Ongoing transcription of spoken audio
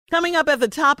Coming up at the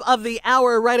top of the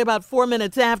hour, right about 4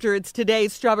 minutes after, it's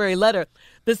today's Strawberry Letter.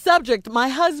 The subject, my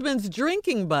husband's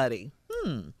drinking buddy.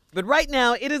 But right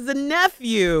now, it is the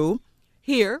nephew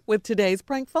here with today's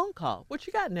prank phone call. What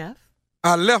you got, Neff?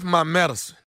 I left my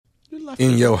medicine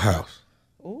in your house.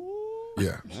 Ooh.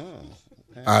 Yeah.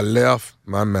 I left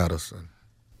my medicine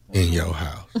in your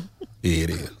house. Here it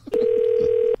is.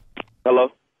 Hello?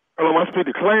 Hello, I speak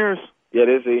to Clarence? Yeah,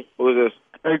 this is he. Who is this?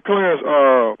 Hey, Clarence,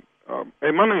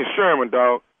 hey, my name's Sherman,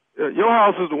 dog. Your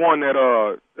house is the one that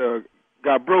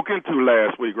got broke into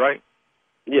last week, right?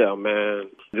 Yeah, man.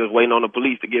 Just waiting on the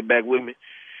police to get back with me.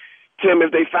 Tell me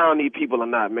if they found these people or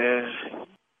not, man.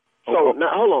 So, now,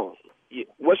 hold on.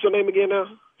 What's your name again now?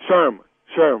 Sherman.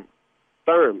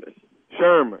 Thurman.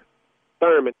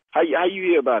 How you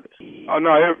hear about it? Oh, no,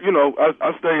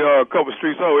 I stay a couple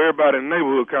streets over. Everybody in the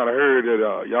neighborhood kind of heard that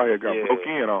y'all had got broke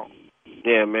in on.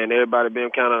 Yeah, man, everybody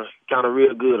been kind of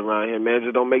real good around here, man. It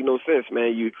just don't make no sense,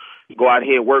 man. You go out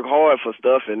here and work hard for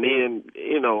stuff, and then,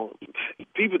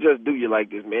 people just do you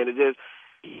like this, man.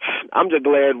 I'm just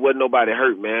glad wasn't nobody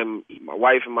hurt, man. My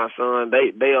wife and my son,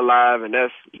 they alive, and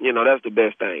that's the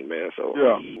best thing, man. So,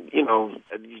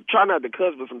 try not to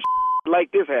cuss with some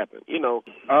like this happen,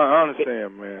 I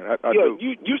understand, man. I do.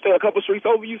 You stay a couple streets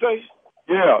over, you say?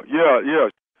 Yeah.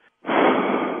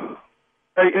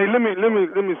 Hey, let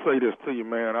me say this to you,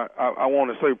 man. I want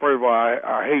to say, first of all,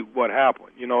 I hate what happened.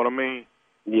 You know what I mean?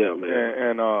 Yeah, man.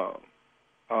 And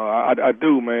I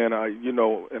do, man.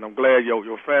 And I'm glad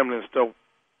your family and stuff.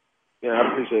 Yeah,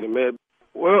 I appreciate it, man.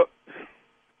 Well,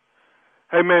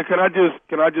 hey, man, can I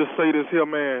just say this here,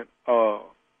 man?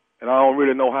 And I don't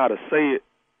really know how to say it,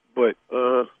 but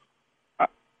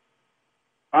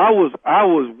I was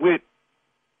with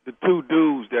the two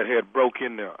dudes that had broke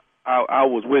in there. I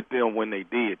was with them when they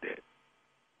did that.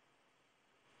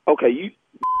 Okay,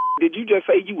 did you just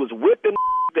say you was with the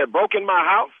that broke in my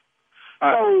house?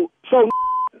 So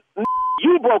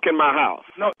you broke in my house.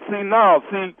 No, see,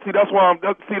 that's why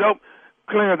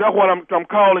Clarence, that's what I'm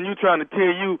calling you, trying to tell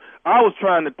you. I was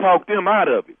trying to talk them out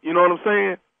of it. You know what I'm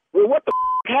saying? Well, what the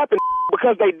happened?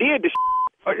 Because they did the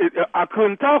I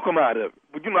couldn't talk them out of it.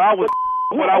 But I was.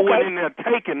 But I wasn't in there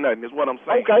taking nothing, is what I'm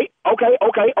saying. Okay.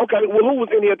 Well, who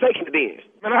was in there taking it then?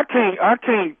 Man, I can't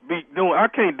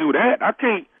do that. I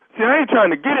ain't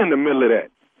trying to get in the middle of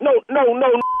that. No.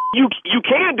 You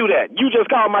can do that. You just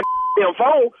called my damn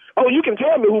phone. Oh, you can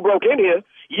tell me who broke in here.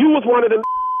 You was one of them.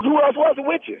 Who else was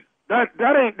with you? That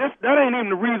ain't even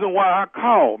the reason why I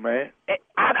called, man.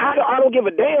 I don't give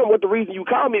a damn what the reason you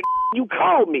called me. You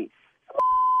called me.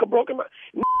 Broke in my.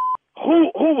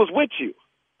 Who was with you?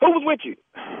 Who was with you?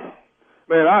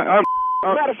 Man,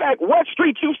 matter of fact, what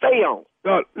street you stay on?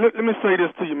 Let me say this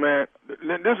to you, man. This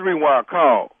is the reason why I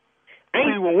called.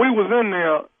 See, when we was in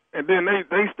there, and then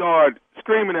they started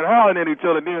screaming and hollering at each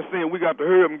other, then saying we got to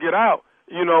hurry up and get out.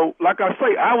 Like I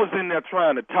say, I was in there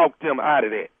trying to talk them out of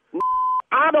that.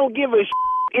 I don't give a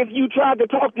if you tried to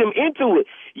talk them into it.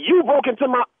 You broke into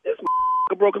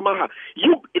broke in my house.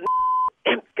 You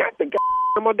and got the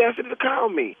audacity to call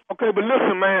me. Okay, but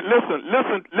listen, man.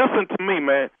 Listen to me,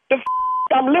 man.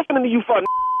 I'm listening to you for.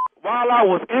 While I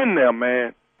was in there,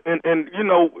 man, and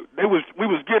we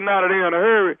was getting out of there in a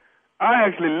hurry. I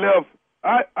actually left.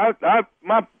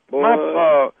 My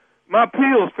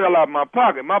pills fell out of my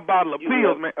pocket. My bottle of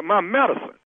pills, man, my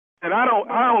medicine. And I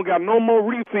don't got no more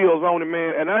refills on it,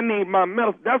 man. And I need my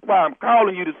medicine. That's why I'm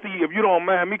calling you to see if you don't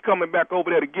mind me coming back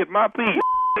over there to get my pills.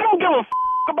 I don't give a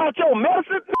about your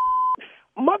medicine.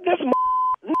 Who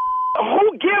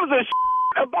gives a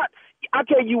about? I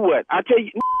tell you what. Ask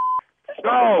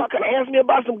me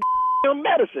about some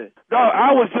medicine. Dog,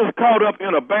 I was just caught up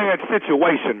in a bad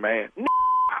situation, man.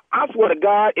 I swear to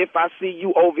God, if I see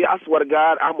you over here, I swear to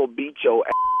God, I'm gonna beat your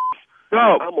ass.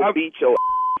 Dog, I'm gonna beat your ass.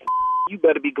 You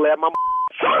better be glad my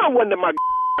son wasn't in my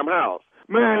house.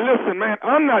 Man, listen, man.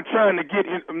 I'm not trying to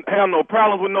have no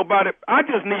problems with nobody. I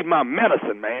just need my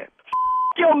medicine, man.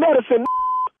 Your medicine.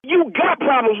 You got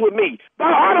problems with me.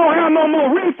 I don't have no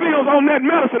more refills on that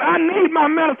medicine. I need my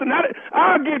medicine.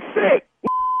 I'll get sick.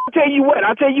 I tell you what.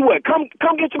 Come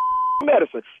get your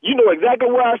medicine. You know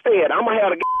exactly where I stay at. I'm going to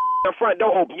have the front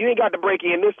door open. You ain't got to break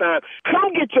in this time.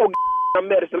 Come get your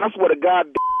medicine. I swear to God,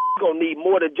 you're going to need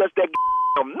more than just that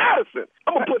medicine.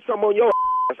 I'm going to put some on your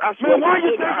ass. I swear. Man, why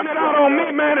you taking it out on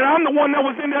me, man? And I'm the one that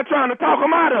was in there trying to talk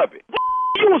him out of it.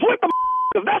 You was with the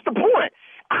that's the point.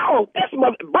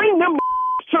 Bring them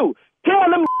too.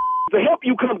 Tell them to help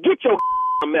you come get your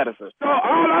medicine. So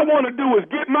all I want to do is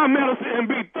get my medicine and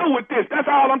be through with this. That's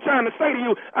all I'm trying to say to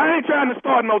you. I ain't trying to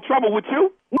start no trouble with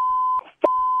you.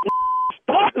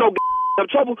 Start no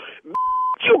trouble.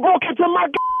 You broke into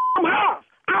my house.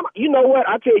 You know what?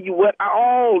 I tell you what.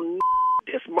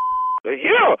 This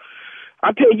here. I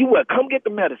tell you what. Come get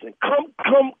the medicine. Come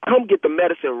get the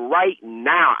medicine right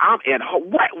now. I'm at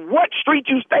home. What street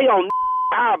you stay on?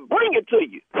 I'll bring it to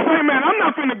you. Hey, man, I'm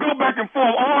not finna go back and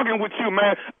forth arguing with you,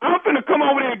 man. I'm finna come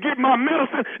over there and get my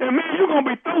medicine, and me and you gonna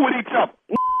be through with each other.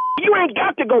 You ain't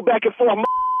got to go back and forth,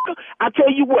 I tell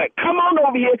you what. Come on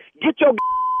over here. Get your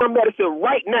medicine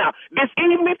right now. This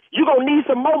evening, you gonna need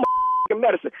some more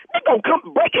medicine. They gonna come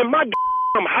break in my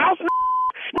house.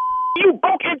 You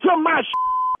broke into my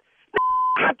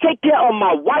I take care of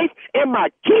my wife and my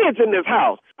kids in this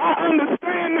house. I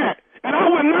understand that. And I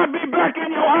will not be back in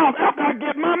your house after I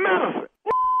get my medicine.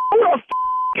 Who the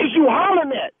is you hollering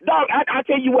at? Dog, I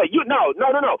tell you what, no.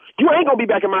 You ain't gonna be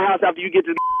back in my house after you get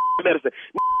this medicine.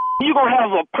 You gonna have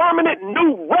a permanent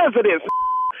new residence.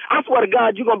 I swear to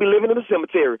God, you gonna be living in the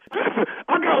cemetery. Listen,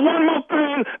 I got one more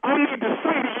thing I need to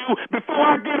say to you before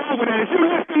I get over there. Is you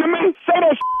listening to me? Say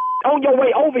that on your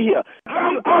way over here.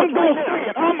 I'm gonna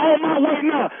say it. I'm on my way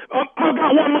now. I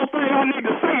got one more thing I need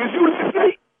to say. Is you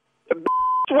listening?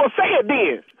 Well, say it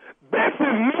then. This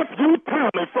is Nephew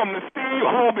Tommy from the Steve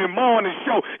Harvey Morning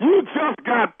Show. You just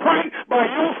got pranked by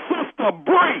your sister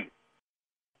Bree.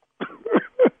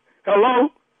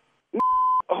 Hello?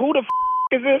 Who the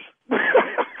is this?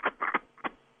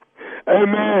 Hey,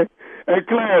 man. Hey,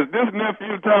 class, this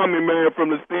Nephew Tommy, man, from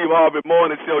the Steve Harvey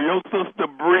Morning Show. Your sister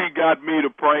Bree got me to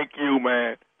prank you,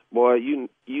 man. Boy, you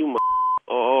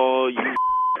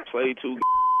play too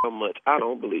much. I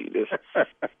don't believe this.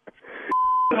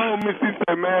 Oh, Miss, he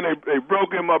said, man, they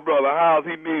broke in my brother's house.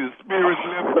 He needs spirits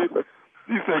lifted.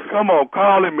 He said, come on,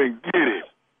 call him and get it.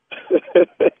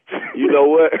 You know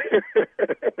what?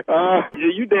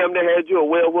 You damn near had you a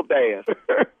well-whooped ass.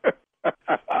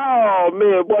 Oh,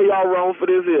 man, boy, y'all wrong for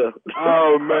this here.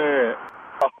 Oh, man.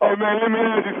 Hey, man, let me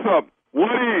ask you something.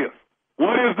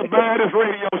 What is the baddest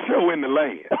radio show in the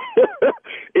land?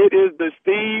 It is the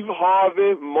Steve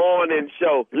Harvey Morning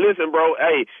Show. Listen, bro,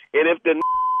 hey, and if the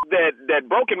that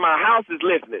broke in my house is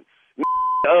listening,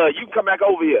 you can come back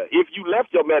over here. If you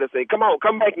left your medicine, come on,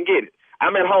 come back and get it.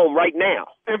 I'm at home right now.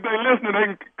 If they listening, they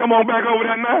can come on back over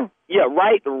there now? Yeah,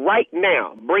 right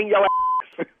now. Bring your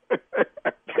ass.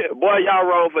 Boy, y'all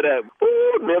wrong for that.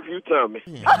 Ooh, Nephew Tommy.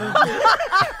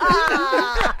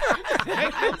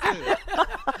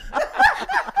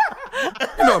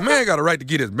 You know, a man got a right to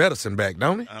get his medicine back,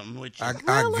 don't he? I'm with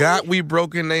you. We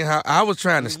broke in their house. I was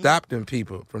trying to stop them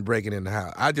people from breaking in the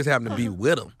house. I just happened to be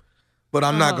with them. But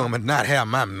I'm not going to not have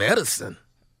my medicine.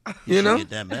 You know? Get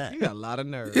that back. You got a lot of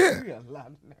nerve. Yeah. You got a lot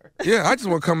of nerve. Yeah, I just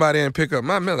want to come by there and pick up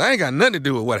my medicine. I ain't got nothing to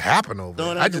do with what happened over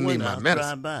there. I just need my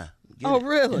medicine. Drive by. Oh,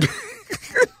 really?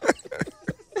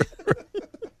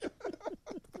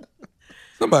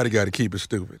 Somebody got to keep it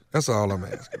stupid. That's all I'm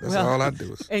asking. That's all I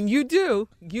do. And you do.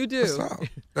 You do. That's all.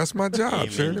 That's my job, Amen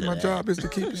Shirley. to My that. job is to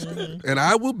keep it stupid. And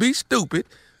I will be stupid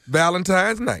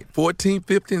Valentine's night, 14th,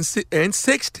 15th, and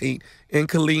 16th in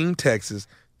Killeen, Texas.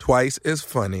 Twice as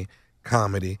funny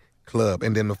comedy club.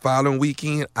 And then the following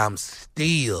weekend, I'm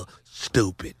still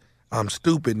stupid. I'm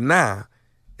stupid now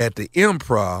at the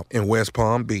Improv in West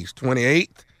Palm Beach.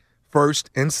 28th, 1st,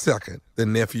 and 2nd. The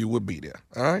nephew will be there.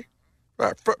 All right? All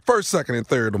right, 1st, 2nd, and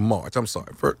 3rd of March. I'm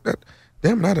sorry.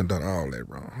 Damn, I done all that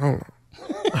wrong. Hold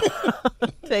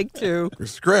on. Take two.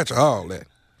 Scratch all that.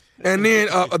 And then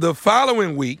the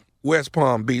following week, West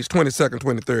Palm Beach, 22nd,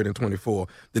 23rd, and 24th,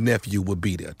 the nephew will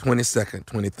be there. 22nd,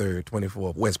 23rd,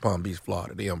 24th, West Palm Beach,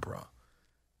 Florida, the Improv.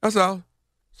 That's all.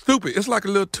 Stupid. It's like a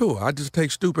little tour. I just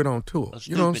take Stupid on tour. A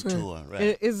You know what I'm stupid saying? tour,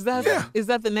 right? Is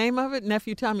that the name of it?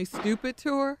 Nephew Tommy's Stupid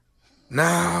Tour? No,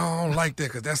 I don't like that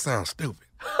because that sounds stupid.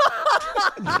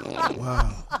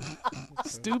 Wow.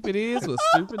 Stupid is what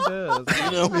stupid does.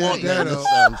 You don't want that to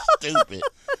sound stupid.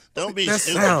 Don't be That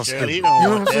stupid, sounds Shirley. stupid. You don't You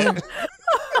know want what I'm that. saying?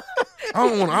 I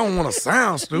don't want to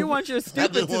sound stupid. You want your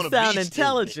stupid just to wanna sound be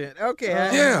intelligent. Okay.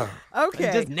 Yeah.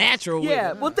 Okay. Just natural.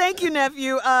 Yeah. Well, thank you,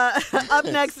 nephew. Up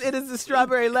next, it is the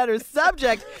Strawberry Letter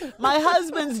subject. My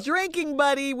husband's drinking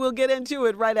buddy. We'll get into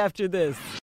it right after this.